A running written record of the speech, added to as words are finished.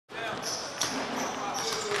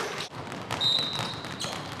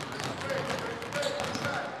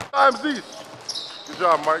Times these. Good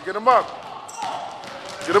job, Mike. Get him up.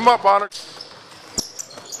 Get him up, Bonner.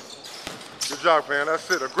 Good job, man.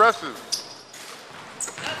 That's it. Aggressive.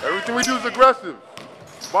 Everything we do is aggressive.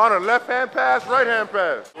 Bonner, left hand pass, right hand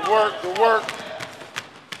pass. Good work, good work.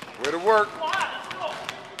 Way to work.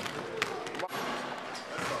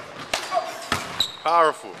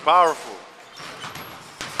 Powerful, powerful.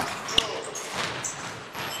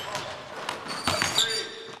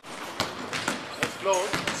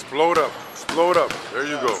 Explode up, explode up. There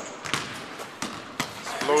you go.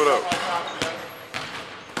 Explode up.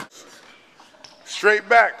 Straight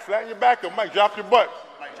back, flatten your back up. Mike, drop your butt.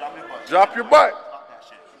 Mike, drop your butt. Drop your butt.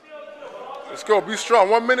 Let's go, be strong.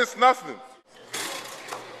 1 minute's nothing.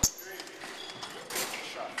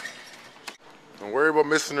 Don't worry about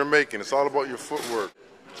missing or making. It's all about your footwork.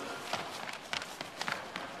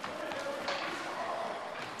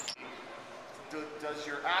 Does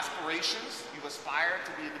your aspirations, you aspire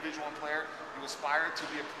to be a Division I player, you aspire to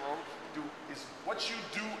be a pro, is what you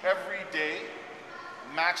do every day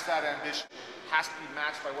match that ambition? Has to be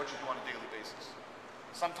matched by what you do on a daily basis.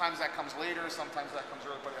 Sometimes that comes later, sometimes that comes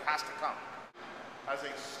early, but it has to come. As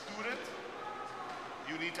a student,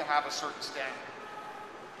 you need to have a certain standard.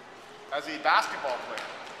 As a basketball player,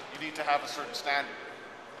 you need to have a certain standard,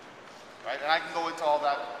 right? And I can go into all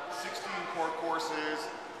that, 16 core courses,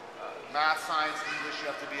 math, science, English.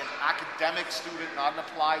 You have to be an academic student, not an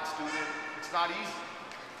applied student. It's not easy.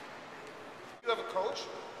 If you have a coach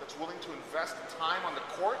that's willing to invest time on the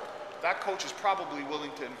court, that coach is probably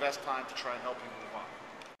willing to invest time to try and help you move on,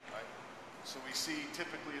 right? So we see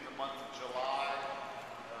typically in the month of July,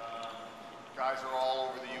 guys are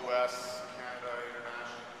all over the US, Canada,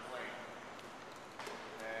 international playing.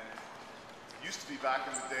 And it used to be back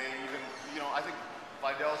in the day, even, I think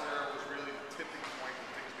Vidal's era was really the tipping point when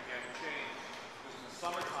things began to change. Because in the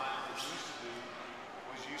summertime, what you used to do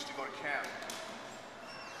was you used to go to camp.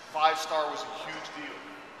 5-star was a huge deal.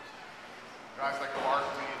 Guys like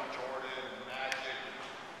Barkley and Jordan and Magic,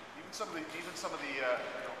 even some of the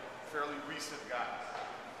fairly recent guys,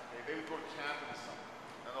 they would go to camp in the summer.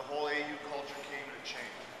 And the whole AU culture came into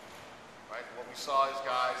change, right? What we saw is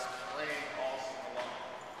guys playing all summer long.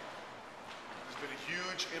 There's been a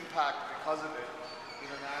huge impact because of it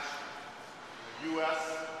internationally. The US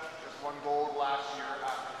just won gold last year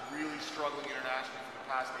after really struggling internationally for the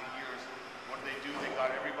past 8 years. What did they do? They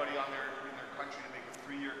got everybody in their country to make a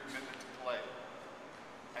 3-year commitment to play.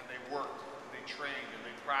 And they worked, and they trained, and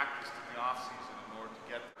they practiced in the off-season in order to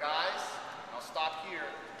get guys. I'll stop here.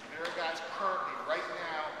 There are guys currently, right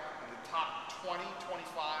now, in the top 20, 25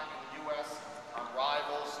 in the U.S. on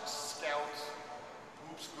Rivals, Scouts,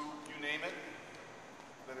 Hoop Scoop, you name it.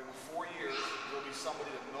 That in 4 years, there'll be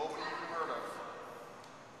somebody that nobody even heard of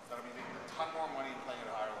that'll be making a ton more money and playing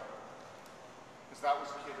at a higher level. Because that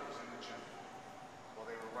was the kid that was in the gym while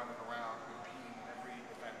they were running around competing in every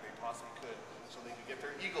event they possibly could so they could get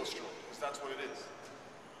their ego stroked, because that's what it is.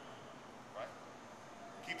 Right?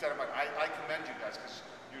 Keep that in mind. I commend you guys because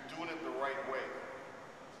you're doing it the right way.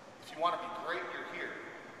 If you want to be great, you're here.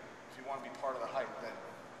 If you want to be part of the hype, then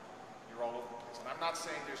you're all over the place. And I'm not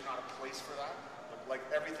saying there's not a place for that, but like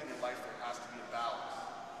everything in life, there has to be a balance.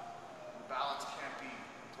 The balance can't be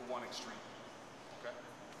to one extreme. Okay?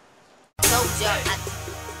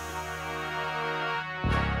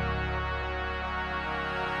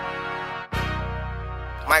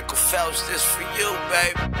 Michael Phelps, this for you,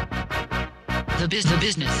 baby. The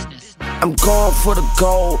business. I'm going for the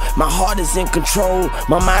goal, my heart is in control,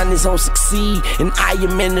 my mind is on succeed, and I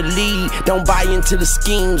am in the lead. Don't buy into the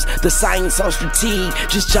schemes, the science on strategy,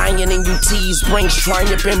 just giant in UTs, brings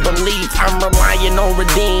triumph and belief. I'm relying on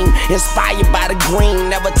redeem, inspired by the green,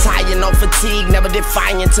 never tiring on fatigue, never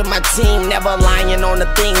defying to my team, never lying on a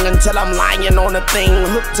thing until I'm lying on a thing,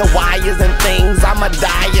 hooked to wires and things, I'ma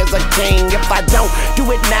die as a king. If I don't do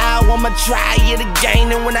it now, I'ma try it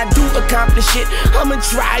again, and when I do accomplish it, I'ma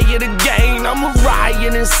try it again. I'm a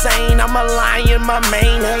riot insane, I'm a lion, my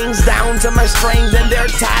mane hangs down to my strings and they're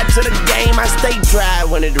tied to the game. I stay dry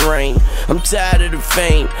when it rains, I'm tired of the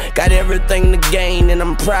fame, got everything to gain and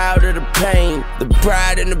I'm proud of the pain. The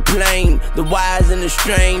pride and the plain, the wise and the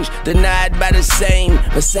strange, denied by the same,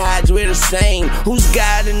 besides we're the same. Who's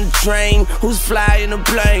guiding the train, who's flying the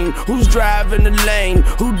plane, who's driving the lane,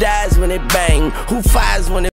 who dies when it bang, who fires when it